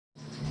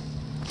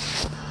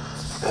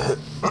Hey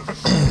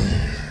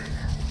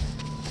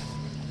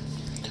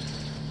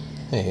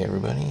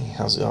everybody,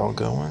 how's it all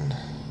going?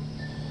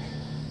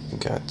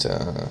 Got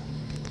I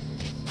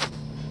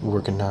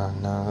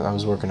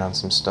was working on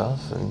some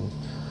stuff and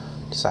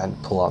decided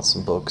to pull out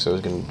some books. I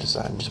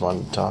just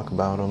wanted to talk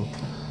about them.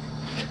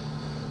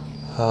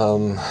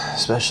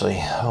 Especially,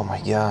 oh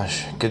my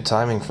gosh, good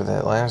timing for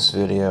that last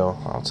video.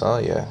 I'll tell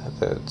you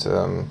that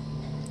I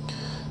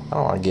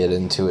don't want to get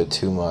into it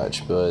too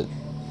much, but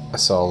I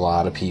saw a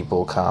lot of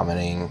people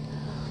commenting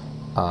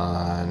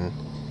on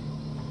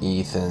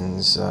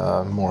Ethan's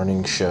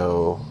morning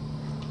show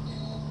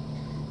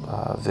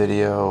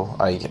video.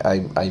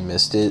 I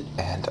missed it,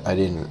 and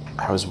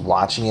I was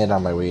watching it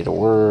on my way to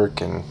work,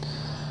 and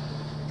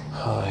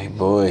oh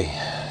boy,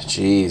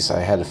 jeez, I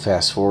had to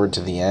fast forward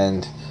to the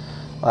end.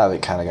 A lot of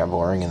it kind of got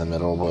boring in the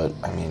middle, but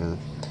I mean,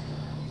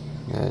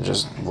 it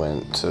just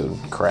went to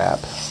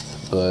crap.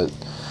 But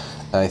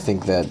I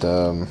think that,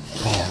 man,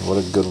 what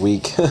a good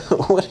week.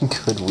 What a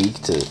good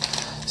week to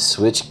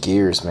switch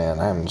gears, man.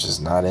 I'm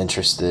just not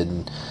interested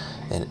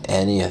in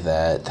any of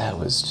that. That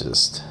was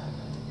just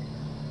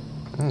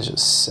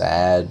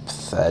sad,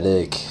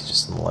 pathetic,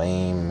 just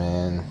lame,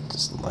 man.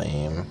 Just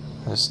lame.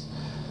 Just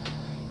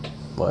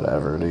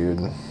whatever,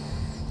 dude.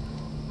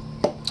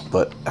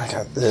 But I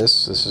got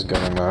this. This is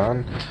going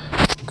on.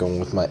 I'm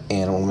going with my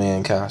Animal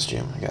Man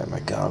costume. I got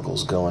my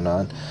goggles going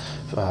on.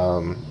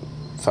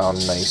 Found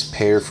a nice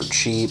pair for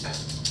cheap.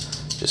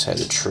 Just had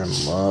to trim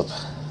them up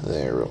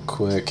there real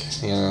quick,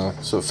 you know,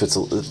 so it fits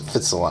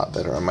a lot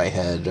better on my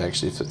head. It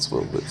actually fits a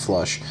little bit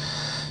flush.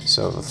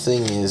 So the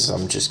thing is,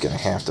 I'm just gonna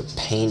have to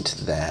paint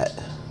that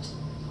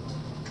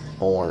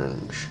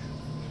orange,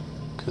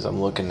 because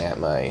I'm looking at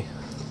my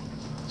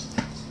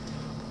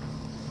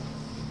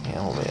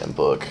Animal Man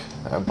book.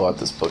 I bought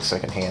this book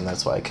secondhand,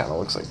 that's why it kind of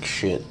looks like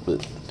shit,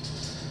 but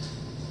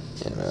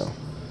you know,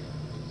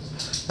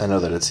 I know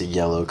that it's a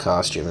yellow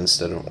costume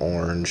instead of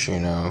orange,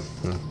 you know.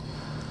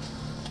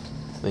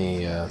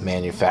 The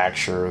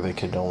manufacturer, they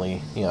could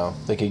only, you know,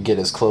 they could get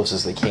as close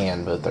as they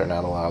can, but they're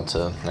not allowed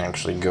to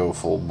actually go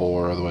full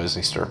bore, otherwise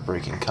they start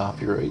breaking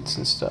copyrights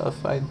and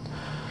stuff. I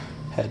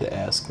had to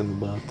ask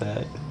them about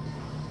that.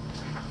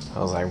 I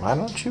was like, why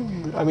don't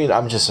you, I mean,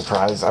 I'm just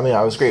surprised. I mean,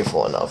 I was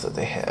grateful enough that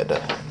they had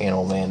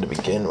Animal Man to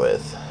begin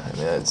with. I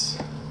mean, it's,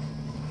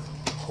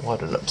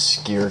 what an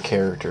obscure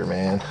character,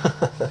 man.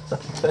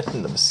 What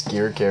an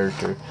obscure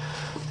character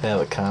to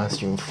have a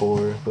costume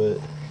for, but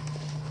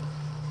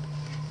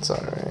it's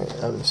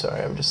alright. I'm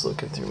sorry, I'm just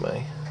looking through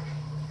my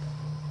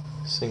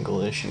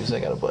single issues.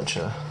 I got a bunch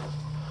of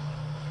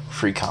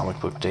free comic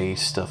book day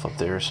stuff up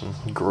there. Some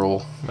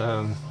girl,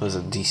 was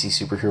it DC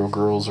superhero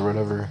girls or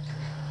whatever?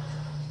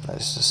 I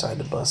just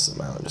decided to bust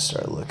them out and just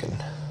start looking.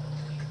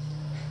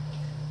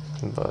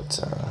 But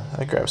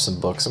I grabbed some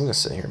books. I'm going to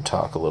sit here and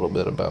talk a little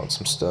bit about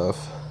some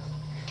stuff.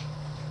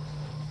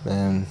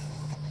 And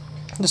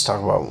just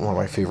talk about one of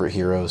my favorite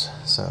heroes.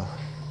 So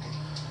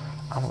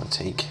I'm going to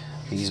take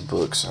these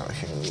books out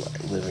here in my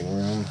living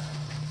room.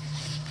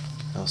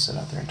 I'll sit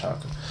out there and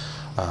talk.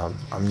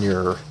 I'm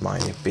near my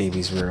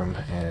baby's room,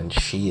 and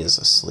she is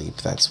asleep.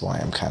 That's why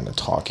I'm kind of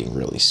talking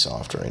really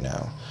soft right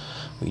now.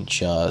 We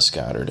just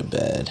got her to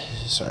bed.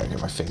 Sorry, I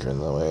got my finger in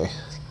the way.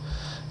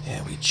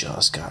 Yeah, we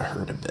just got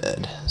her to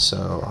bed.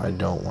 So I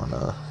don't want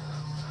to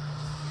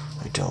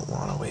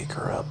wake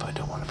her up. I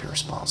don't want to be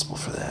responsible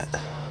for that.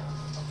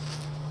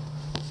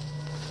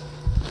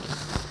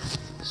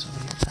 So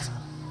we're gonna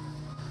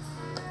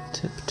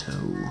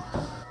tiptoe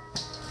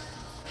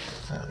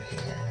out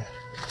here.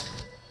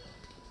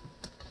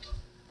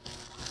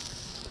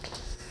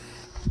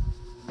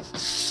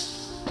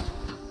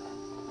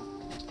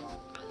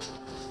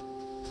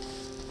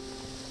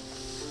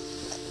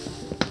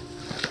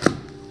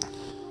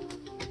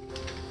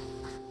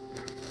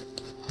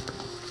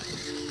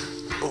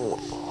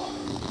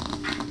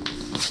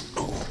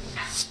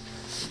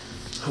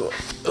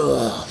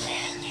 Oh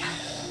man.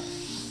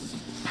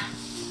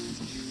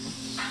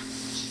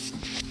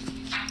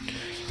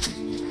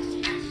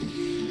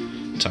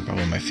 Talk about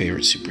one of my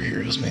favorite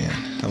superheroes, man.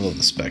 I love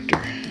the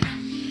Spectre.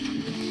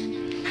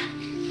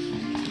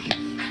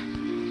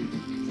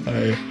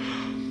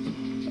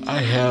 I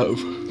have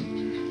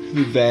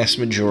the vast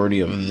majority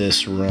of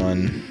this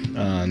run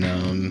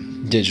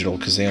on digital,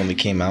 because they only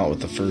came out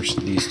with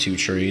these two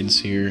trades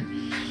here.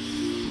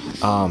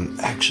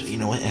 Actually, you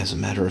know what? As a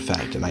matter of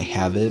fact, and I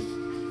have it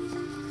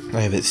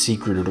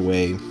secreted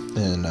away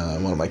in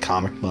one of my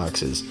comic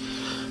boxes.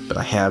 But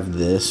I have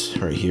this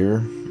right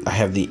here. I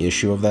have the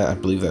issue of that. I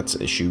believe that's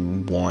issue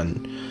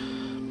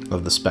 1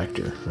 of the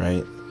Spectre,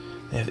 right?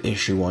 I have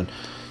issue 1.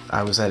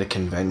 I was at a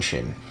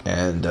convention,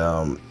 and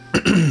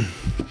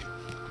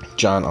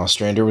John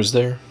Ostrander was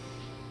there,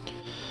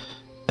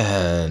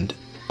 and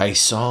I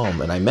saw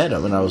him and I met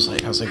him, and I was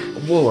like,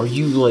 whoa, are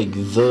you like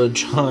the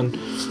John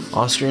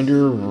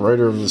Ostrander,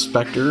 writer of the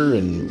Spectre?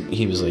 And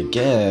he was like,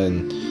 yeah,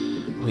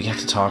 and we got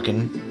to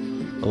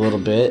talking a little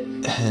bit,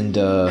 and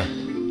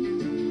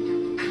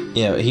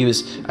he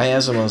was. I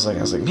asked him. I was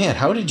like, man,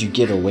 how did you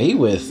get away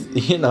with,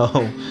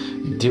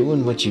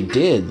 doing what you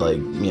did? Like,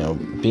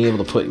 being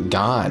able to put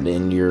God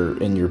in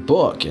your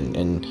book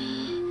and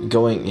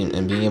going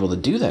and being able to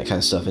do that kind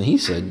of stuff. And he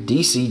said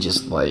DC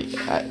just like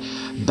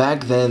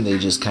back then they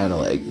just kind of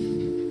like,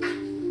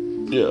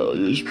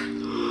 just.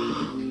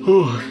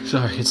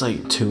 Sorry, it's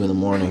like 2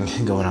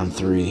 a.m, going on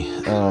 3.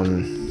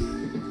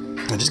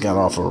 I just got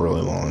off a really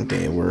long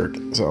day at work,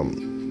 so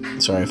I'm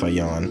sorry if I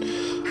yawn.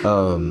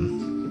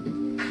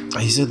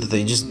 He said that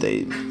they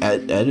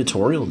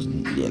editorial,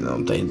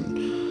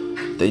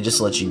 they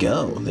just let you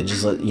go. They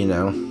just let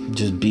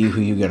just be who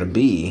you're gonna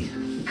be.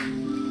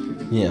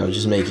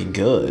 Just make it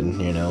good.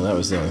 That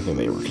was the only thing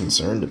they were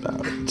concerned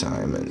about at the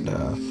time, and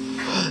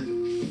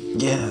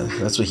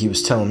that's what he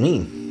was telling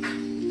me.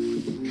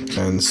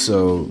 And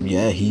so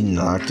he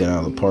knocked it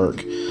out of the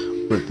park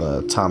with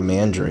Tom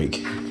Mandrake.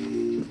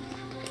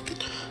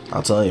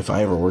 I'll tell you, if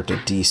I ever worked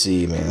at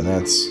DC, man,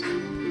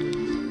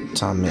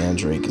 Tom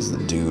Mandrake is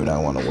the dude I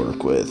want to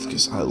work with,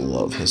 because I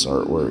love his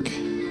artwork.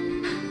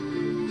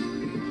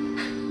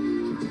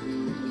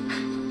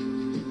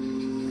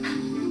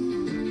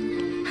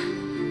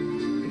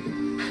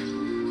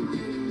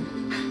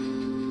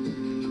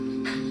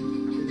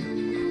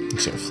 I'm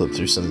just gonna flip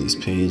through some of these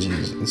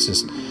pages.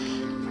 It's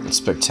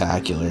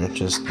spectacular.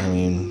 Just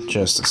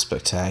a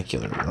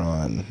spectacular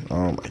run.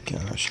 Oh my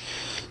gosh.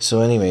 So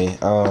anyway,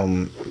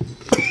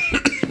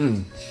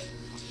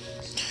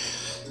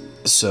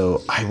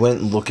 so I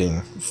went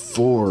looking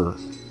for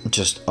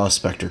just a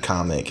Spectre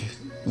comic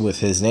with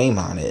his name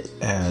on it,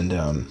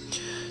 and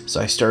so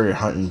I started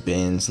hunting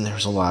bins, and there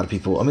was a lot of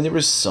people. There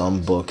was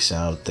some books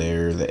out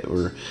there that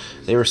were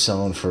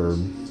selling for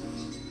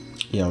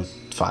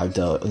 $5,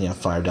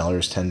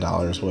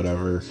 $10,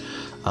 whatever.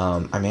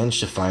 I managed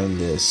to find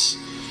this.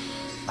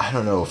 I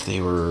don't know if they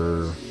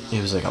were.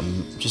 It was like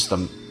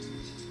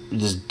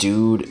this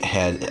dude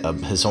had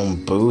his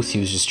own booth. He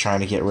was just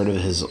trying to get rid of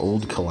his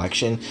old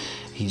collection.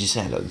 He just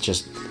had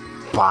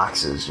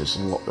boxes, just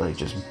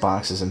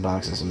boxes and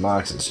boxes and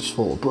boxes, just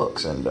full of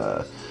books. And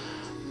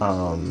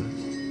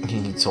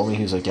he told me,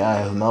 he was like, "Yeah, I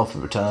have them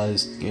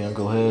advertised.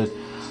 Go ahead."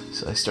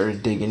 So I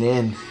started digging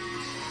in,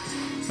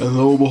 and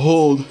lo and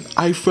behold,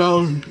 I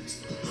found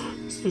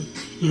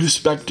the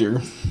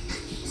Spectre.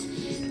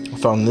 I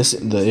found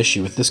the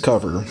issue with this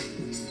cover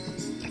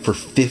for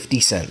 50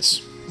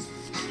 cents.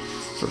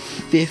 For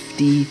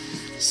 50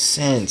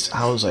 cents.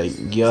 I was like,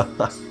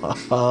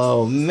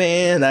 oh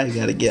man, I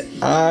gotta get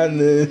on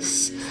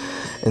this.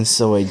 And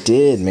so I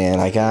did, man.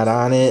 I got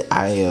on it.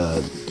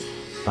 I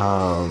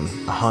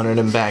hunted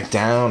him back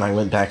down. I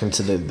went back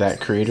into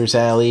that creator's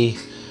alley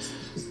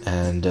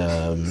and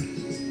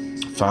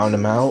found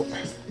him out.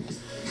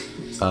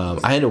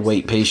 I had to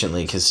wait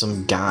patiently because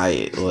some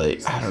guy,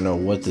 I don't know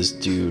what this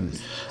dude,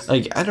 I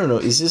don't know,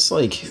 is this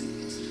a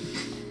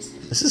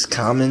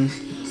common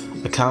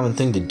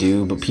thing to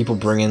do? But people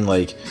bring in,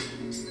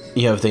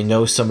 if they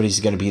know somebody's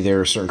going to be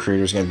there, a certain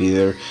creator's going to be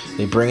there,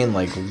 they bring in,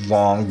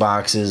 long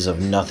boxes of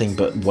nothing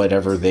but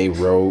whatever they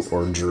wrote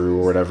or drew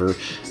or whatever,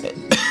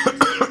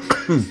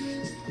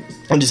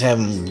 and just have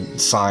them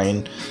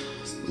sign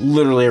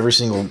literally every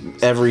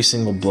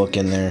single book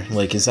in there.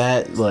 Is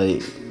that,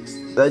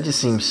 that just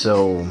seems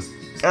so,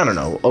 I don't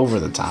know, over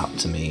the top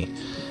to me.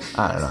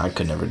 I don't know, I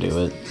could never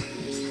do it.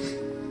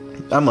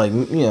 I'm I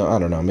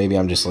don't know, maybe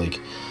I'm just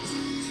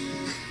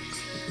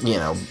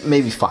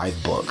maybe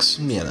 5 books,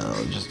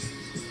 just,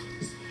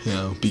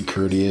 be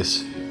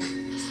courteous.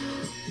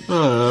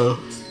 I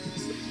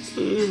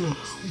don't know.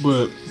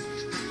 But,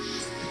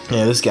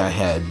 this guy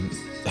had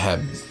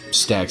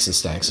stacks and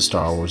stacks of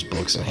Star Wars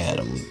books and had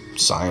them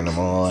sign them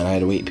all, and I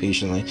had to wait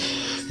patiently.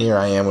 Here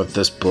I am with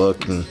this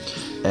book, and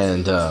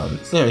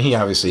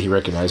he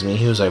recognized me.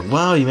 He was like,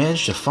 "Wow, you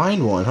managed to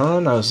find one, huh?"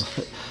 And I was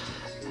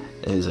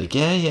like,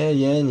 yeah,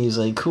 and he's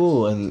like,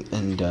 "Cool," and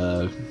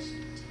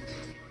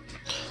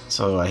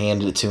so I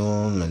handed it to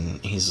him,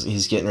 and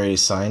he's getting ready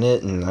to sign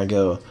it, and I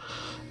go,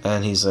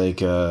 and he's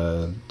like,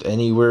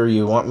 "Anywhere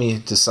you want me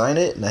to sign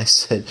it?" And I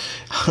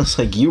was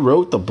like, "You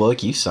wrote the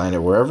book, you sign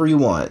it wherever you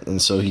want."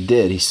 And so he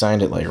did. He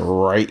signed it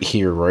right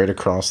here, right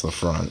across the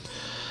front.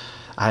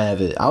 I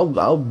have it.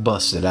 I'll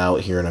bust it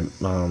out here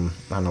on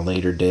a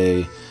later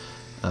day,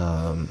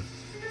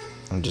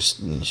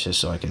 just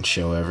so I can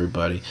show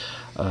everybody.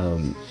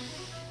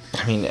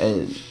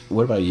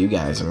 What about you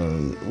guys?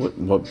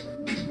 What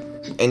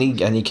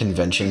any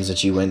conventions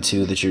that you went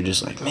to that you're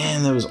just like,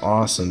 man, that was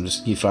awesome?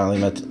 Just you finally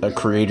met a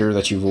creator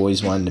that you've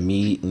always wanted to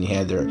meet, and you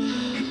had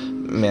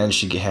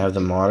managed to have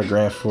them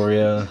autograph for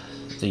you.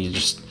 So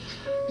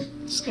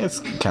it's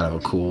kind of a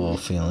cool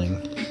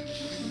feeling.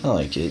 I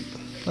liked it.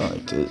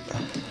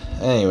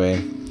 Anyway,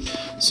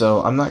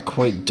 so I'm not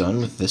quite done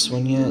with this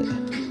one yet.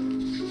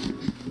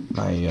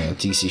 My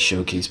DC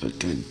showcase, but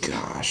good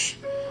gosh,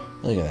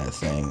 look at that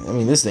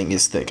thing. This thing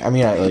is thick.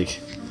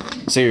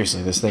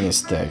 Seriously, this thing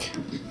is thick.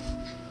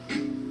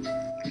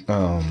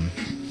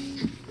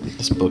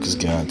 This book has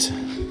got,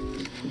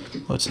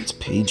 what's its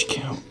page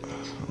count?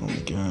 Oh my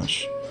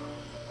gosh.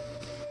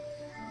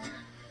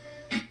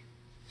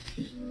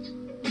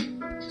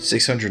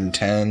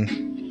 610.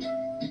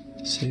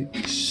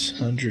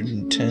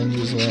 610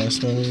 was the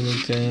last one we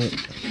looked at.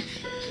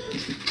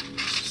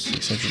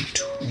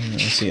 620.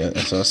 Let's see. I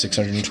saw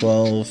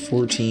 612,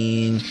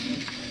 14,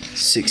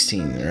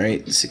 16.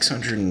 Right,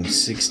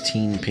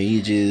 616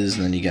 pages,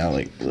 and then you got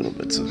like little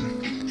bits of,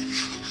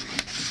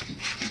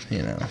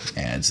 you know,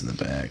 ads in the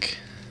back.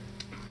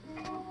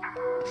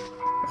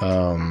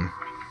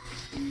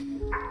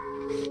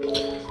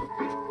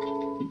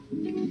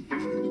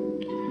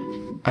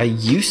 I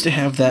used to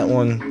have that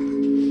one.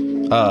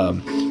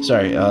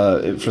 Sorry,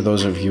 for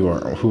those of you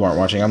who aren't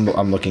watching,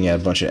 I'm looking at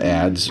a bunch of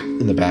ads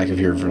in the back of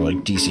here for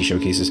like DC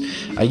showcases.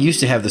 I used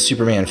to have the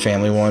Superman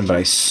Family one, but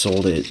I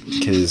sold it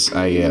because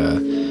I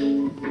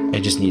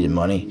just needed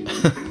money.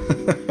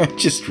 I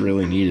just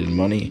really needed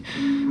money.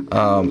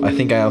 I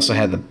think I also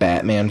had the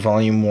Batman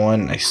Volume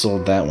 1. I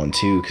sold that one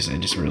too because I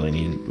just really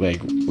needed,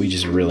 we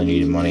just really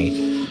needed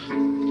money.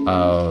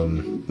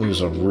 It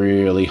was a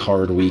really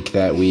hard week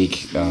that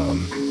week.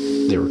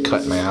 They were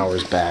cutting my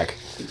hours back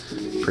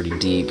pretty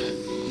deep.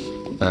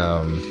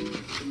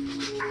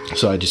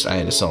 So I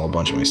had to sell a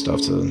bunch of my stuff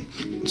to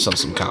sell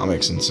some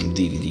comics and some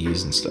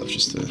DVDs and stuff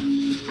just to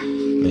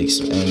make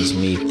some ends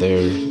meet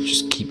there.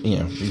 Just keep, you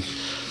know,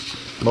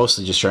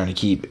 mostly just trying to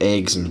keep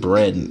eggs and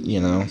bread, you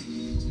know,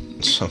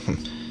 so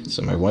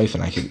my wife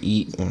and I could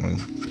eat.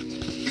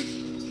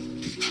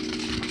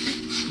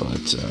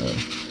 But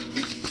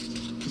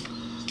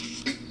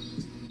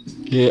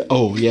yeah,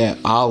 oh yeah,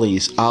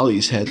 Ollie's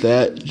had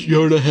that.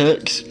 Jonah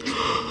Hex.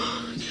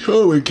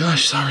 Oh my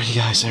gosh, sorry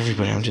guys,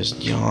 everybody, I'm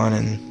just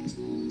yawning.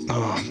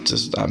 Oh,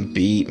 I'm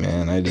beat,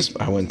 man. I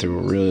went through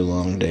a really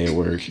long day at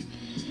work.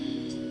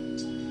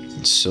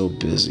 It's so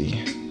busy.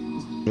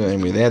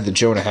 Anyway, they had the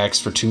Jonah Hex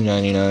for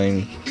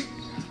 $2.99.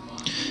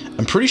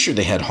 I'm pretty sure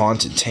they had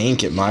Haunted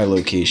Tank at my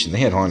location. They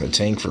had Haunted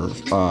Tank for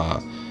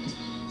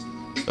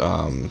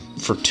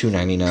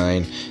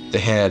 $2.99. They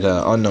had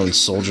Unknown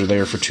Soldier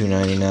there for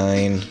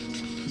 $2.99.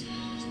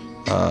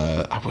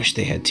 I wish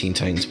they had Teen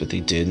Titans, but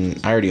they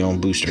didn't. I already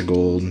own Booster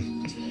Gold.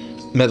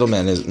 Metal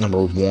Man is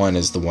number 1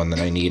 is the one that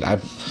I need. I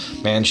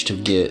managed to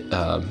get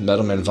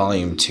Metal Man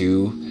Volume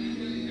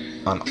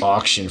 2 on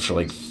auction for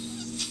like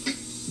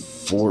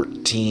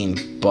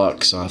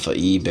 $14 off of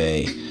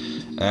eBay.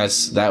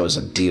 That was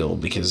a deal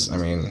because I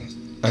mean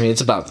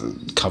it's about the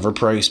cover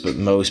price, but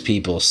most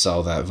people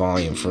sell that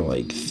volume for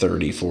like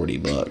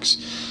 $30-$40.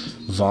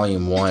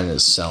 Volume 1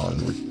 is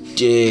selling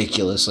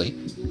ridiculously.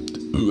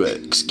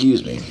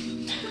 Excuse me.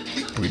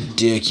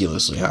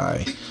 Ridiculously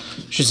high.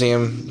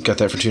 Shazam, got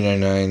that for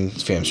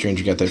 $2.99. Fam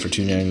Stranger got that for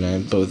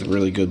 $2.99. Both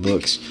really good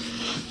books.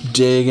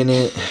 Digging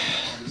it.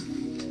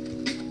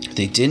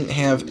 They didn't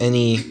have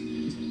any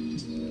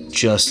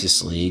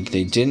Justice League.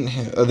 They didn't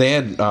have. They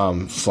had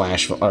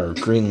Flash or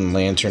Green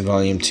Lantern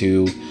Volume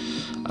 2,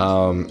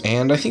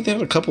 and I think they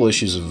had a couple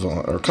issues of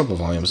or a couple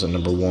volumes of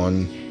number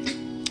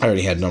 1. I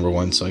already had number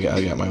 1, so I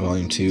got my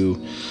Volume 2.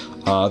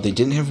 They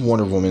didn't have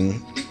Wonder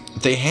Woman.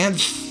 They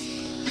had.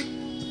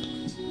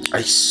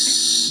 I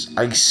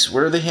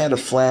swear they had a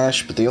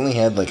Flash, but they only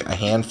had like a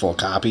handful of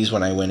copies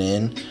when I went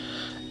in,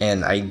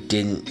 and I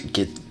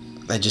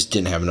just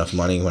didn't have enough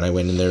money when I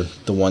went in there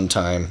the one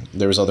time.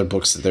 There was other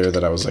books there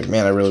that I was like,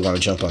 man, I really want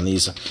to jump on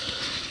these,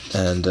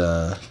 and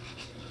it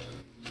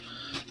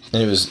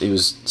was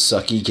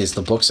sucky because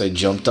the books I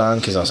jumped on,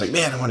 because I was like,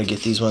 man, I want to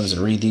get these ones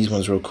and read these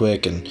ones real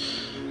quick, and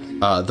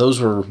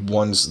those were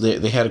ones,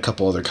 they had a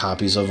couple other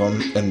copies of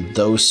them, and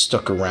those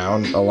stuck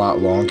around a lot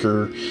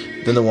longer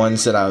than the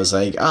ones that I was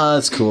like,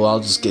 that's cool, I'll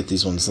just get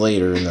these ones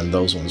later, and then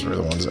those ones were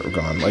the ones that were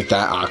gone. Like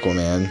that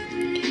Aquaman,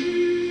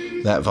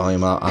 that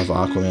volume of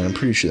Aquaman, I'm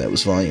pretty sure that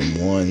was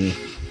Volume 1.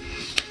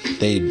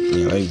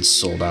 They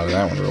sold out of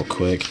that one real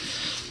quick.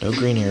 No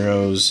Green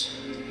Heroes.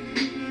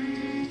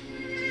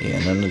 Yeah,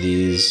 none of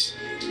these.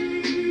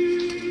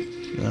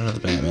 None of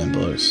the Batman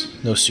books.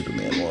 No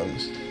Superman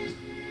ones.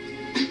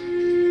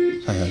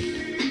 Hang on.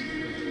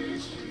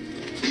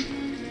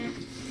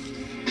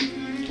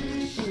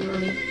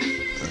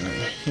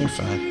 You're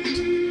fine.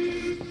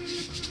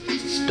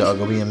 Dog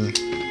will be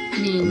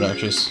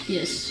obnoxious.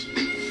 Yes.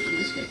 I'm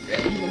just gonna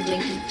grab him a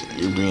blanket.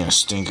 You're being a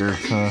stinker,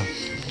 huh?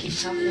 Keep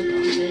hopping up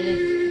on the bed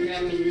and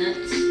grab me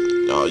nuts.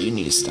 Oh, you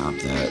need to stop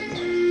that.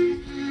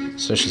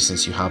 Especially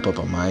since you hop up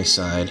on my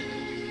side.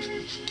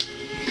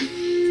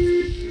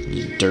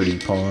 You dirty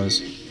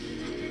paws.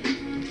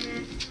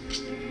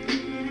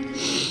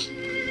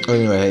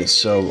 Anyway,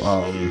 so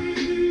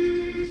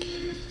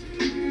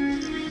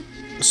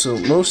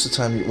most of the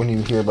time when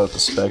you hear about the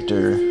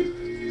Spectre,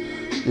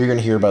 you're going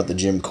to hear about the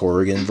Jim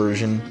Corrigan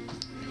version.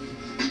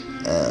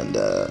 And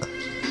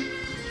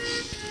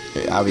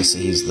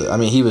obviously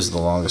he was the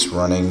longest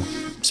running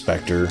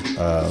Spectre.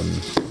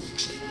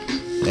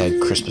 They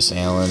had Crispus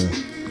Allen.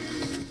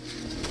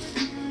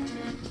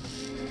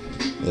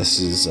 This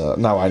is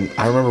no,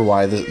 I remember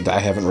why I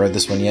haven't read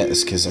this one yet.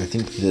 Is because I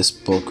think this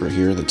book right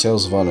here, The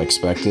Tales of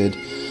Unexpected,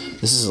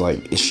 this is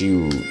like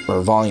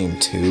volume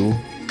 2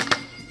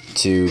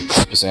 to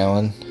Crispus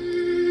Allen.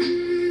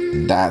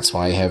 That's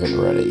why I haven't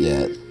read it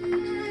yet.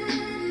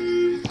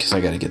 because I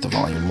got to get the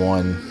volume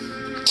 1.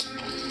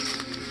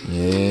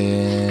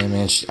 Yeah,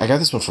 man. I got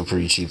this one for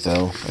pretty cheap,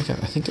 though. I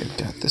think I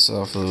got this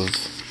off of...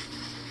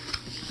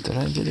 Did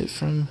I get it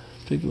from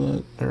Big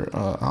Look or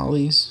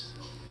Ollie's?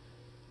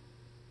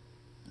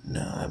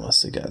 No, I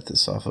must have got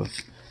this off of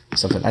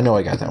something. I know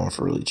I got that one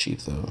for really cheap,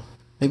 though.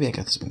 Maybe I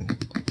got this one...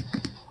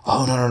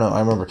 Oh, no.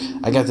 I remember.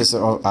 I got this at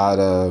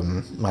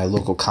my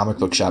local comic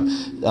book shop.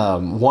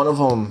 One of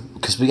them...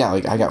 Because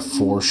I got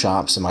 4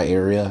 shops in my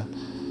area,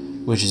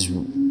 which is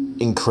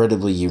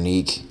incredibly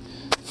unique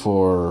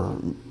for...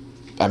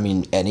 I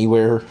mean,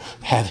 anywhere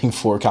having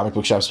 4 comic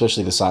book shops,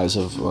 especially the size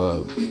of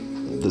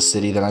the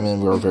city that I'm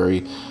in.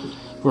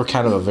 We're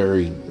kind of a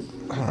very,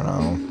 I don't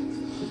know,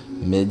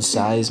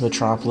 mid-sized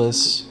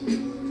metropolis.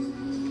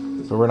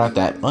 But we're not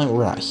that,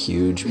 we're not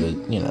huge, but,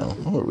 you know,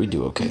 we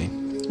do okay.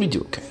 We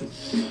do okay.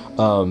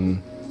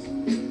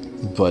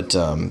 But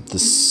the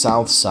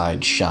South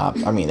Side shop,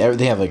 I mean,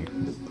 they have like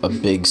a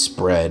big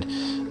spread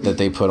that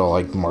they put all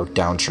like marked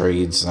down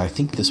trades, and I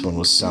think this one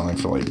was selling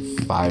for like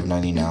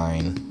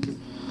 $5.99.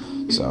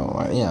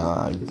 So yeah,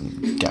 I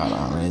got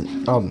on it.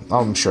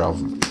 I'm sure I'll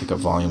pick up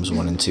volumes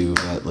 1 and 2 of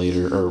that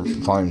later, or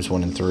volumes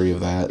 1 and 3 of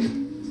that.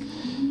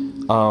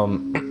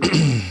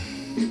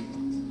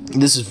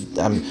 This is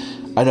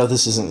I know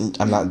this isn't.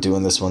 I'm not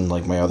doing this one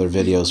like my other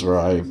videos where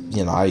I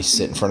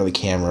sit in front of the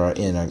camera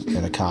in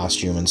a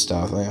costume and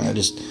stuff. I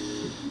just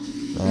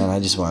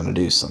wanted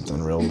to do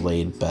something real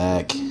laid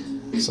back,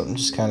 something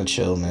just kind of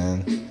chill,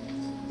 man.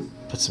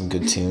 Put some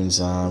good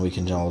tunes on. We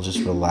can all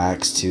just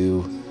relax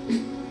too.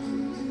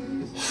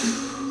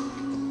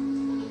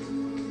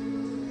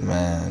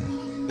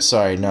 Man,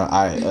 sorry. No,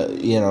 I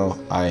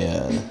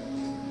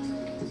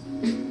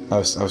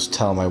was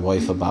telling my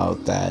wife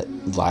about that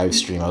live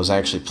stream. I was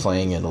actually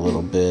playing it a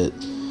little bit.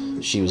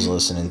 She was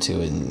listening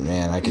to it, and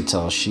man, I could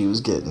tell it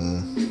was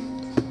getting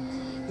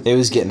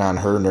on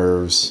her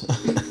nerves.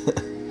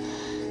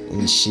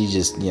 And she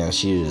just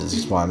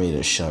wanted me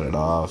to shut it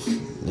off.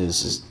 It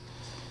was just,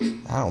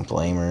 I don't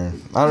blame her.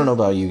 I don't know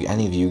about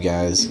any of you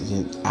guys.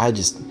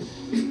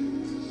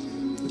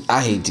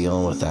 I hate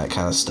dealing with that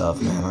kind of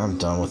stuff, man. I'm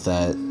done with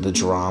that. The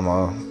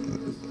drama.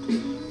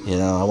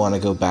 I want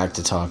to go back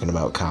to talking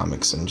about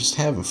comics and just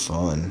having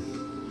fun.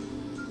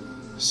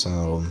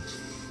 So,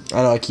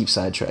 I know I keep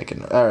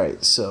sidetracking.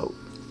 Alright, so,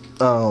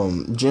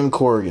 Jim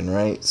Corrigan,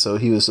 right? So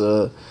he was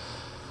a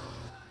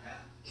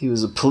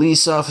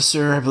police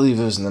officer, I believe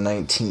it was in the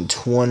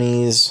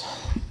 1920s.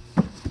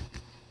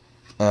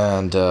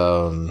 And,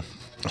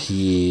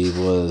 he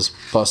was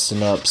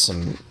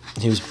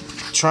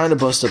trying to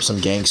bust up some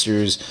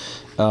gangsters,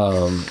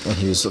 and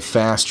he was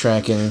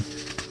fast-tracking.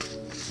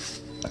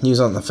 He was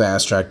on the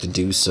fast track to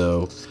do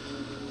so,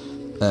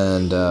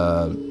 and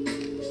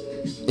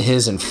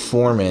his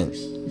informant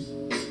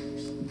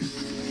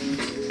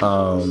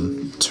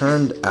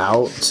turned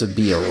out to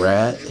be a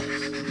rat,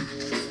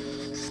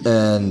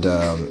 and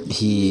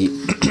he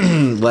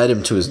led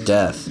him to his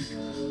death.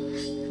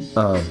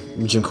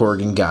 Jim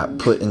Corrigan got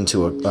put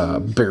into a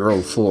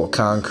barrel full of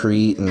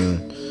concrete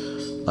and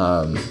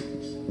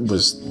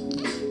was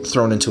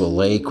thrown into a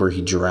lake where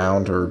he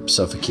drowned or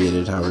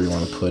suffocated, however you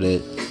want to put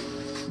it.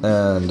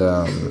 And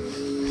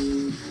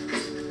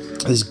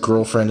his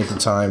girlfriend at the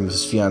time,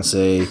 his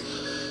fiancée,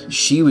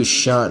 she was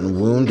shot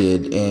and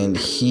wounded, and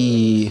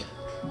he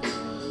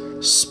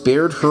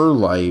spared her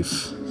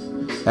life.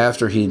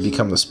 After he'd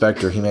become the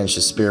Spectre, he managed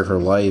to spare her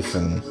life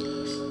and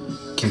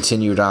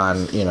continued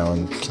on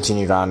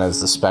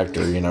as the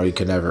Spectre. He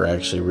could never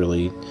actually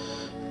really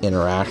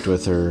interact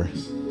with her.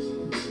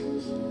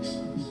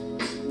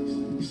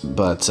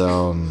 But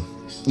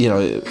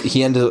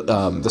he ended.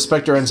 The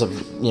Spectre ends up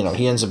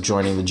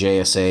joining the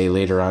JSA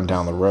later on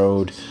down the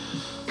road.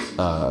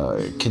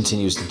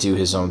 Continues to do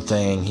his own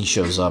thing. He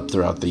shows up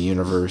throughout the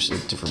universe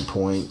at different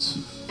points.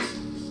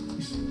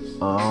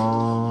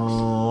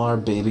 Oh, our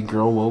baby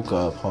girl woke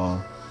up, huh?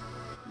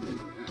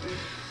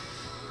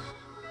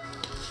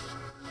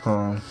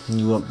 Oh,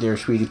 you up there,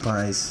 sweetie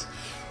pies?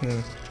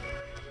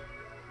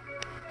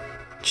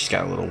 She's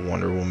got a little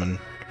Wonder Woman.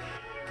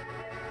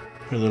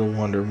 Her little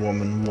Wonder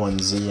Woman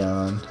onesie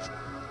on.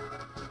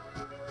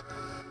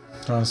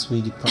 Oh,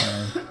 sweetie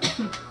pie.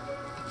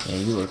 Yeah,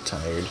 you look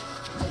tired.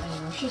 I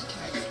know, she's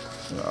tired.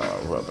 Oh,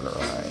 rubbing her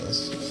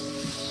eyes.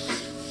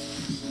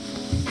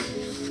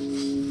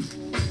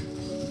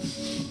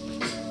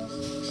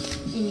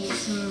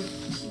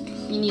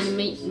 You need a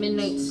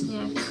midnight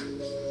snack.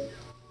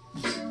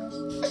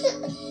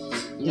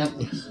 Yep.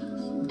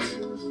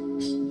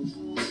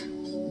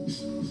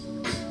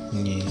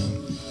 Yeah.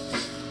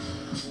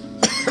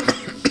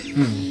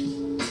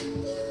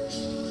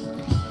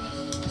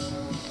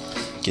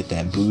 Get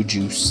that boo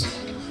juice.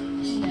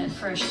 That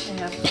fresh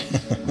tap.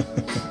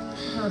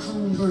 Her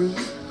home brew.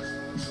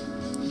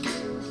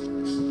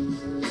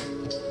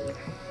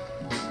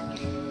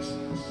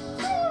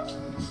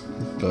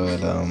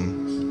 But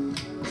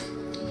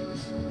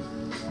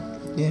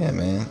yeah,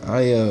 man.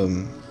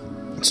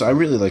 So I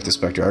really like the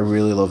Spectre. I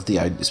really love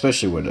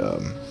especially what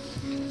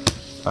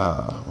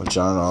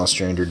John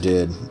Ostrander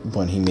did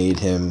when he made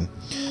him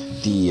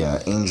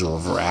the Angel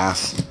of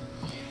Wrath,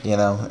 you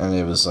know, and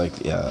it was like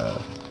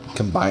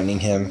combining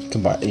him.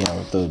 You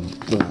know, the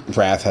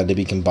wrath had to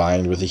be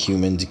combined with a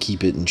human to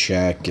keep it in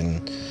check,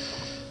 and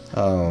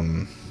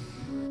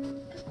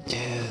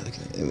yeah,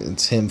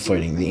 it's him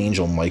fighting the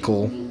Angel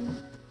Michael.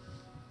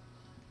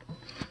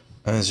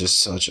 That's just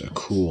such a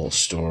cool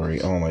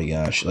story. Oh my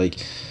gosh, like,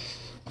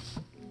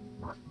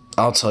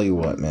 I'll tell you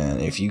what, man,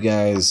 if you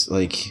guys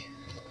like,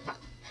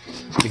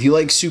 if you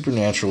like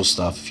supernatural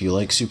stuff, if you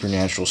like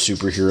supernatural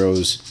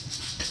superheroes,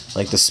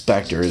 like the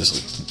Spectre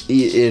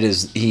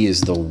he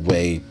is the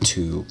way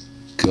to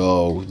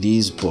go.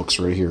 These books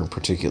right here in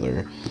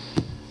particular,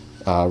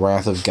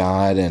 Wrath of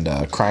God and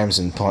Crimes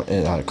and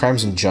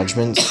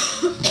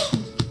Judgments,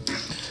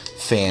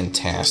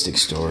 fantastic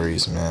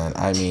stories, man.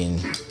 I mean,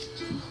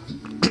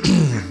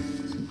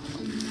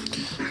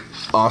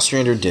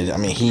 Ostrander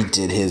he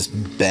did his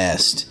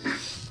best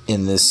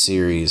in this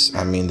series.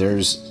 I mean,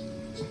 there's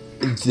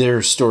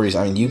stories,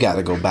 I mean, you got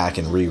to go back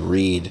and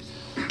reread.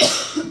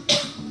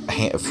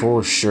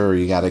 For sure,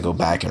 you got to go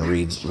back and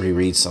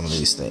reread some of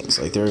these things.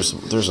 Like, there's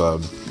a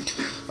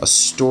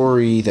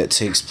story that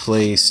takes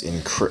place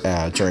in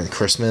during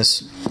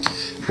Christmas,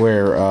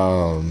 where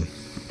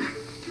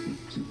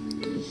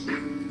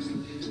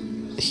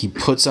he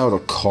puts out a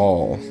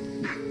call.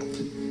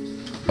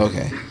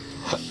 Okay,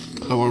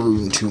 I don't want to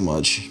ruin too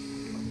much,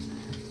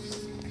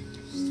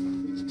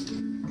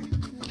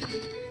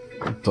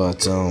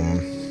 but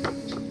okay,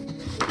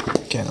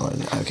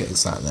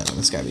 it's not that one.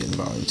 It's got to be in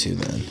volume 2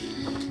 then.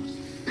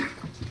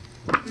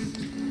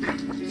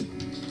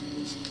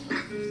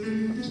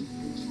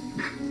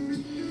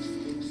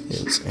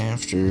 It's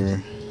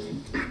after.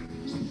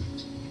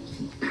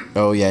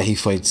 Oh yeah, he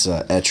fights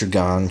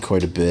Etrigan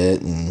quite a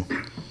bit, and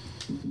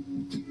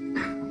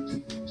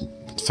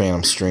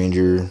Phantom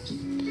Stranger,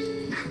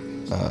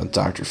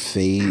 Dr.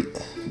 Fate,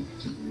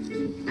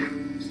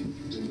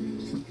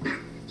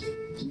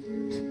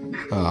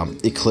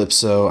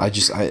 Eclipso.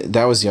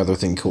 That was the other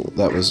thing cool.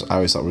 I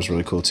always thought was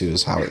really cool too,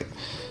 is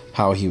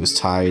how he was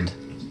tied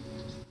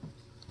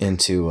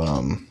into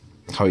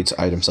how he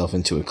tied himself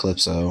into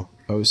Eclipso.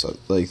 I always thought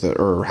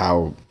or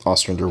how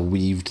Ostrander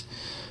weaved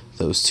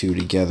those two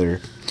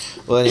together.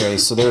 Well, anyway,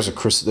 so there's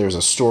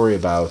a story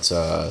about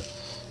the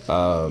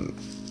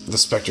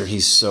Spectre.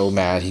 He's so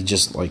mad. He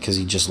just because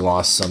he just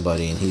lost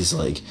somebody, and he's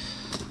like,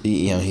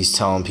 he's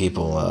telling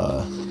people,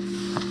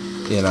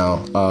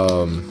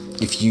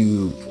 if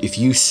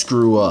you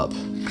screw up,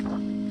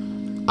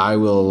 I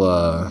will.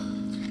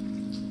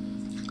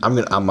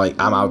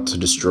 I'm out to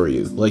destroy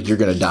you. Like, you're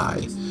gonna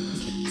die.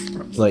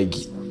 Like,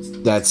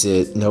 that's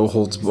it. No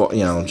holds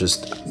barred.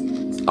 Just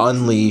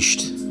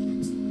unleashed.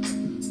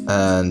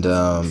 And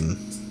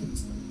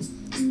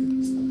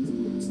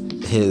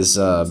his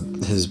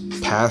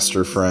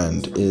pastor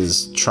friend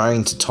is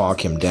trying to talk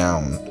him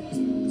down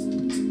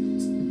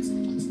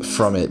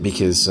from it,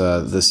 because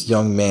this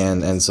young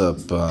man ends up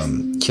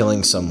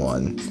killing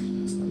someone,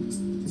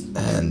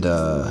 and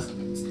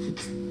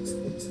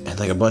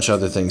like a bunch of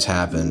other things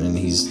happen, and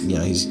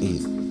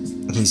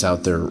he's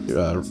out there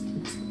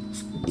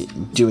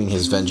doing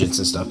his vengeance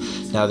and stuff.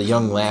 Now the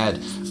young lad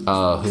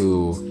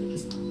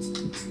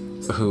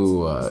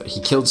who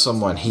he killed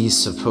someone, he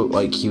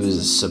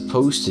was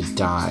supposed to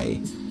die,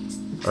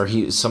 or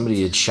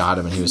somebody had shot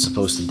him and he was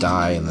supposed to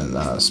die, and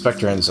then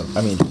Spectre ends up,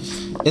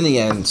 in the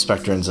end,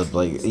 Spectre ends up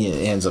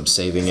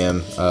saving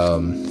him,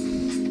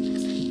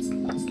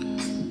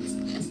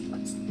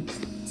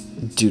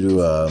 due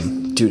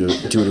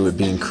to it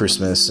being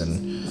Christmas, and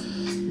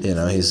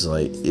he's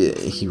like,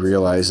 he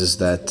realizes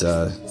that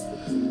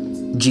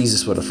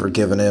Jesus would have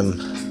forgiven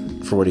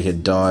him for what he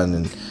had done,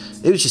 and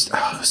it was just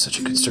such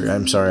a good story.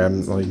 I'm sorry,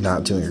 I'm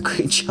not doing a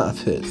great job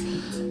at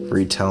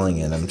retelling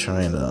it. I'm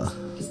trying to.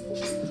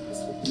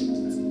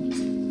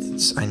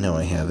 I know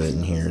I have it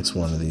in here. It's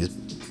one of these.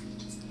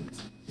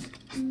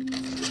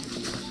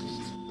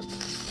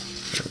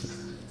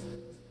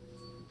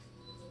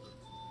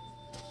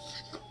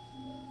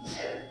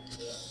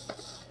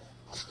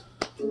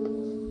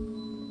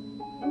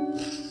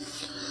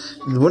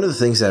 One of the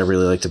things that I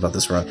really liked about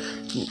this run,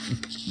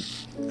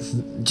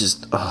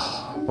 just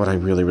what I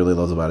really, really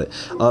loved about it.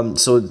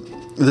 So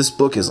this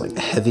book is like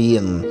heavy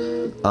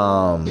in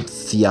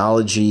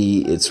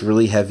theology. It's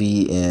really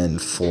heavy in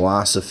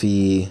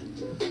philosophy,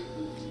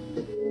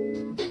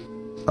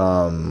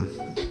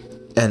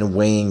 and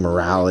weighing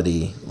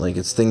morality. Like,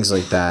 it's things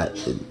like that.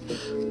 It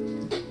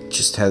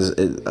just has.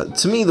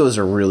 To me, those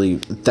are really.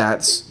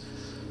 That's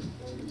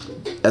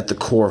at the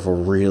core of a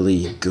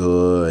really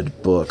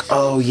good book.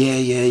 Oh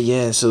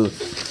yeah. So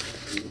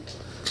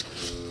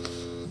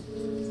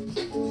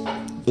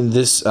in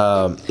this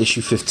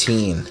issue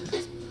 15.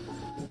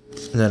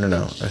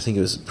 No. I think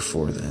it was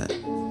before that.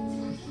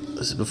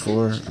 Was it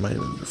before? It might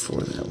have been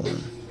before that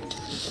one.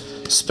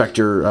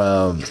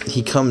 Spectre,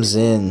 he comes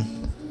in,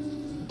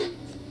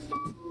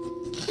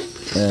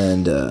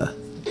 and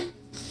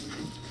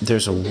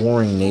there's a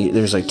warring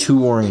there's like two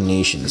warring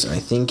nations, and I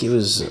think it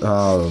was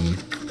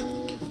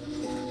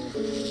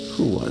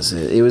who was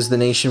it? It was the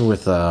nation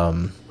with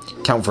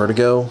Count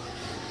Vertigo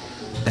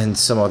and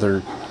some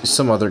other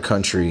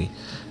country,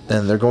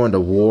 and they're going to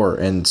war,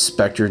 and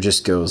Spectre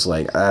just goes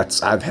like,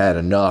 I've had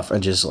enough,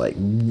 and just like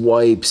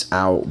wipes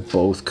out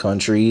both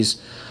countries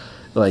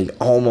like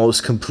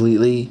almost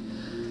completely,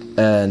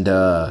 and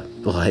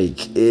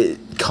like it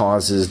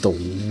causes the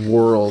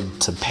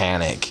world to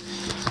panic.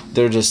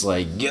 They're just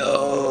like,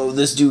 yo,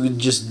 this dude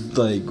just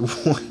like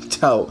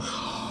wiped out,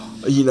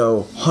 you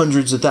know,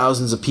 hundreds of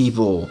thousands of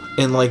people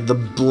in like the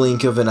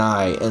blink of an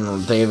eye,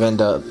 and they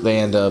end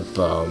up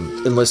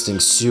enlisting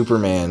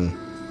Superman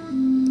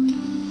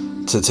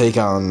to take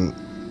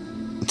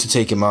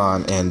him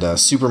on, and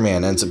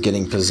Superman ends up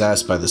getting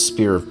possessed by the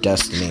Spear of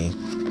Destiny,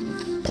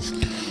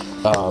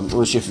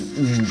 which, if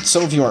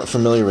some of you aren't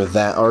familiar with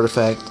that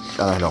artifact,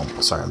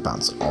 I'm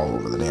bouncing all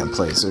over the damn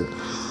place here,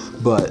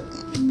 but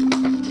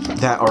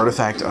that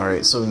artifact,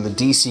 alright, so in the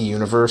DC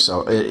universe,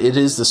 it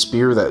is the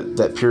spear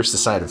that pierced the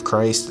side of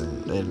Christ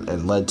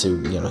and led to,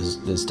 you know,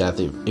 his death,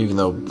 even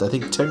though I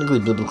think technically,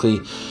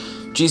 biblically,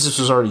 Jesus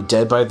was already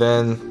dead by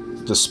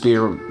then. The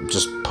spear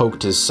just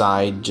poked his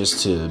side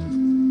just to,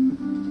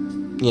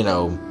 you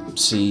know,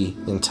 see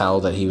and tell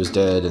that he was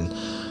dead, and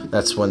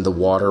that's when the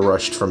water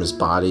rushed from his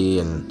body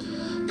and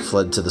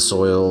fled to the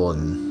soil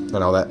and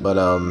all that, but,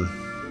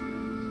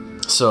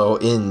 so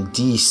in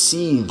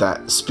DC,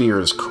 that spear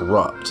is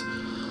corrupt.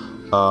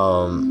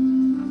 I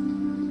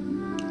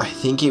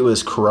think it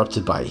was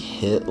corrupted by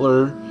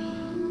Hitler,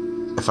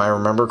 if I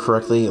remember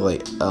correctly.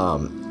 Like,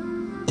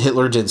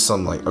 Hitler did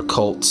some like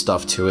occult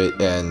stuff to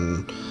it,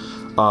 and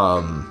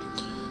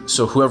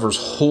so whoever's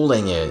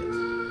holding it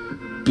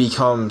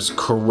becomes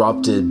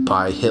corrupted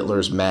by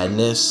Hitler's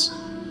madness,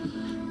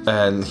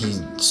 and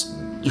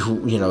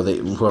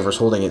whoever's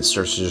holding it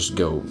starts to just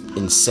go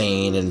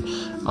insane and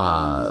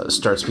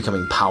starts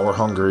becoming power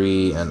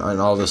hungry and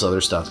all this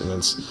other stuff, and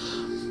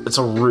it's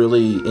a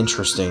really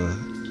interesting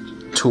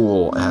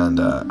tool, and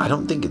I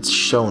don't think it's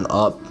shown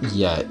up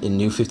yet in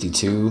New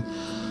 52.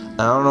 I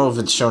don't know if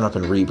it's shown up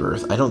in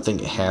Rebirth. I don't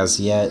think it has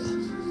yet.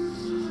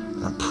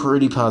 I'm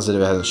pretty positive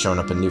it hasn't shown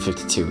up in New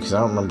 52, because I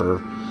don't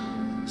remember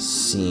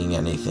seeing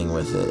anything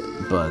with it,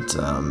 but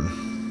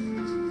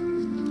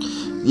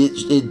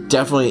it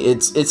definitely,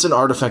 it's an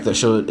artifact that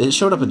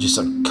showed up just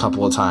a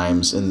couple of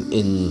times in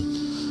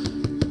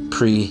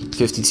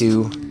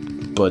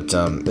pre-52, but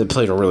it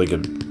played a really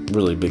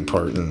big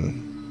part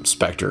in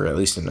Spectre, at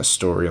least in the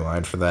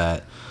storyline for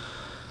that.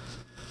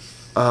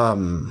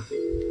 Man,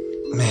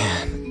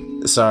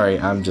 sorry,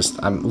 I'm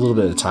a little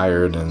bit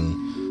tired,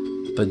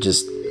 but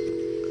just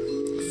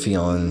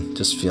feeling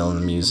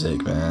the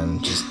music, man.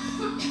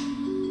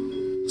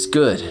 It's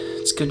good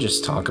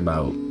just to talk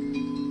about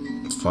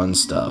fun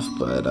stuff,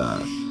 but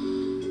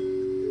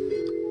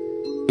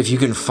if you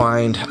can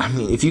find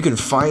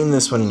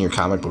this one in your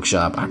comic book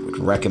shop, I would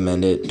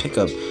recommend it. Pick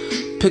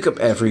up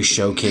every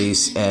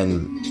showcase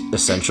and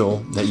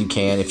essential that you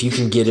can. If you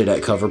can get it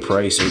at cover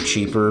price or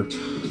cheaper,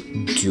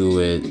 do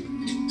it.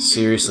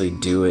 Seriously,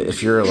 do it.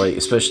 If you're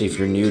especially if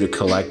you're new to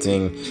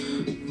collecting,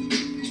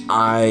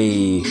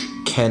 I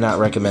cannot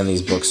recommend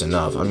these books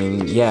enough. I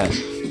mean, yeah,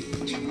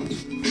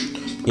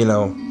 you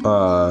know,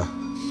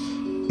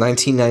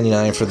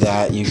 $19.99 for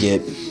that. You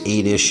get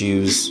 8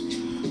 issues.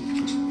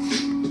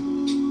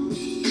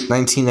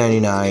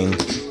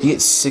 $19.99. You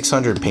get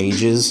 600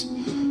 pages.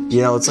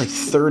 You know, it's like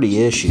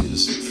 30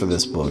 issues for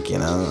this book, you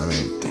know? I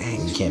mean,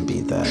 dang, you can't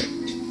beat that.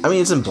 I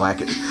mean, it's in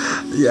black and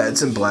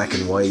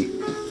white.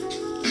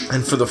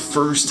 And for the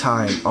first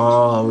time,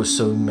 I was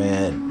so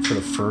mad. For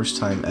the first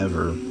time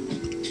ever.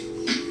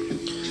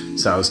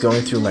 So I was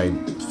going through my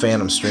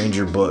Phantom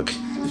Stranger book,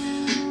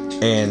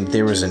 and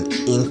there was an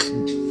ink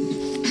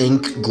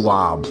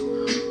glob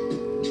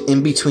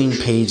in between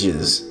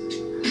pages.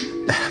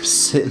 I'm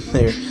sitting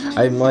there.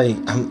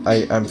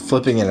 I'm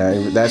flipping it,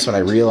 and that's when I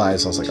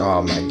realized, I was like,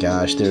 oh my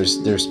gosh,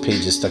 there's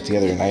pages stuck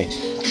together, and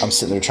I'm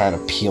sitting there trying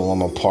to peel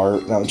them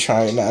apart, and I'm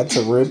trying not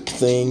to rip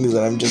things,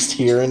 and I'm just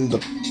hearing the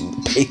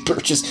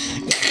paper just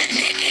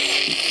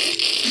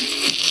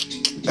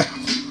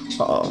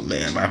oh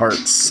man, my heart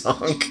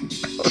sunk.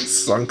 It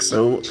sunk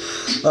so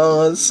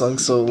low.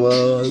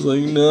 I was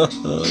like, no,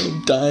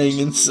 I'm dying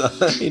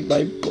inside.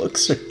 My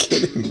books are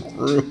getting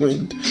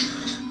ruined.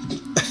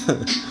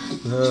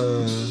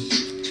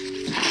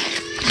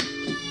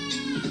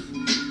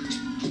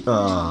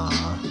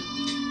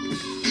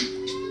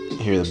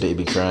 Hear the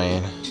baby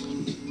crying.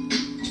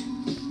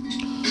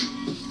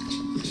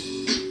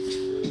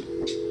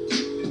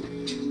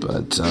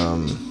 But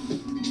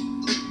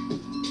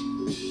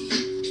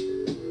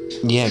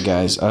yeah,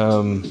 guys,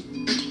 trying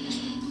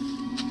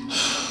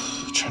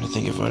to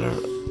think of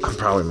whatever. I'm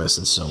probably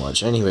missing so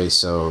much. Anyway,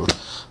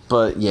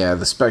 but yeah,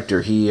 the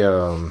Spectre, he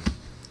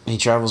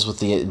travels with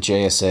the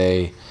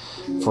JSA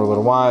for a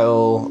little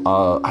while.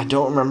 I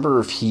don't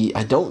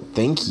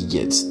think he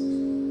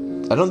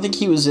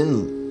was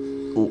in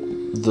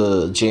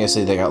the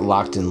JSA that got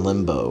locked in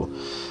limbo.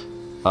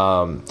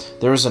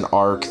 There was an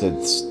arc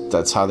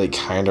that's how they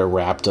kind of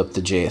wrapped up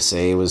the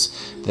JSA, was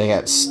they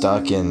got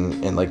stuck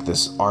in like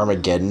this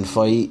Armageddon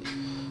fight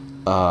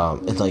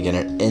in like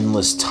an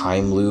endless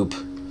time loop.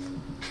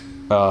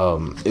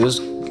 It was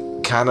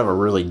kind of a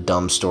really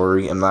dumb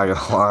story. I'm not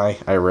gonna lie.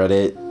 I read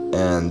it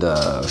and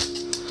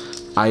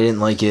I didn't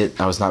like it.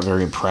 I was not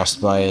very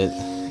impressed by it.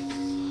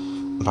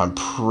 I'm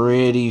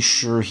pretty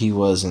sure he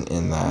wasn't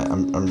in that.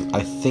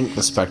 I think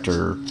the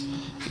Spectre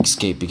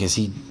escaped because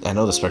I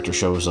know the Spectre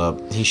shows up.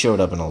 He showed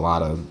up in a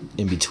lot of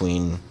in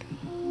between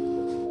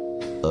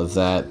of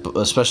that, but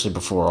especially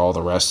before all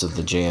the rest of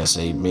the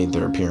JSA made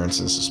their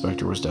appearances. The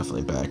Spectre was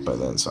definitely back by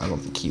then, so I don't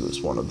think he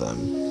was one of them.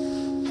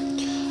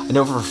 I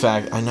know for a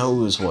fact. I know it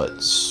was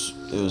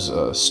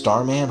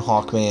Starman,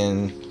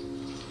 Hawkman,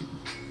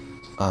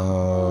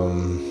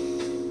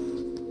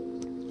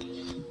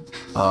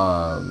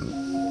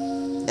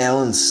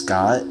 Alan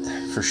Scott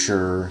for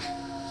sure.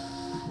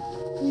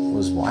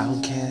 Was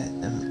Wildcat?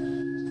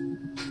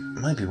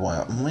 Might be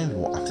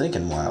I'm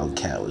thinking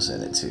Wildcat was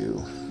in it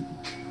too.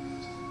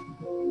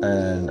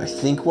 And I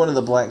think one of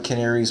the Black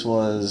Canaries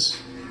was.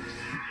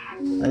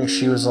 I think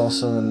she was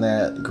also in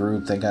that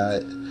group that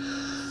got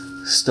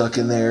stuck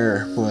in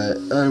there, but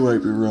I might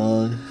be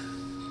wrong.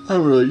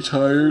 I'm really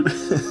tired.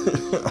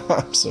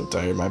 I'm so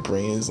tired. My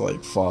brain is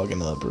like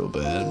fogging up real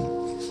bad.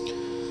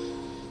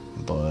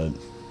 But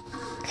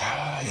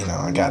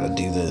I gotta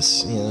do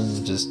this.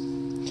 Just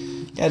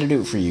gotta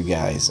do it for you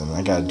guys, and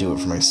I gotta do it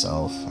for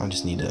myself. I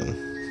just need to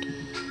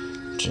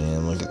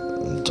jam. Look at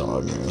the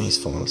dog, man. He's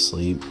falling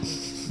asleep.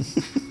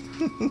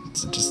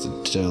 It's just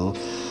a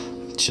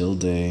chill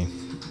day.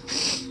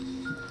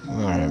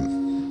 Alright.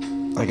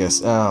 I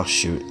guess. Oh,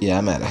 shoot. Yeah,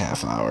 I'm at a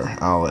half hour.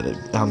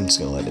 I'm just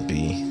gonna let it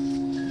be.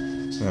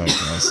 Alright,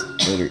 guys.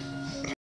 Later.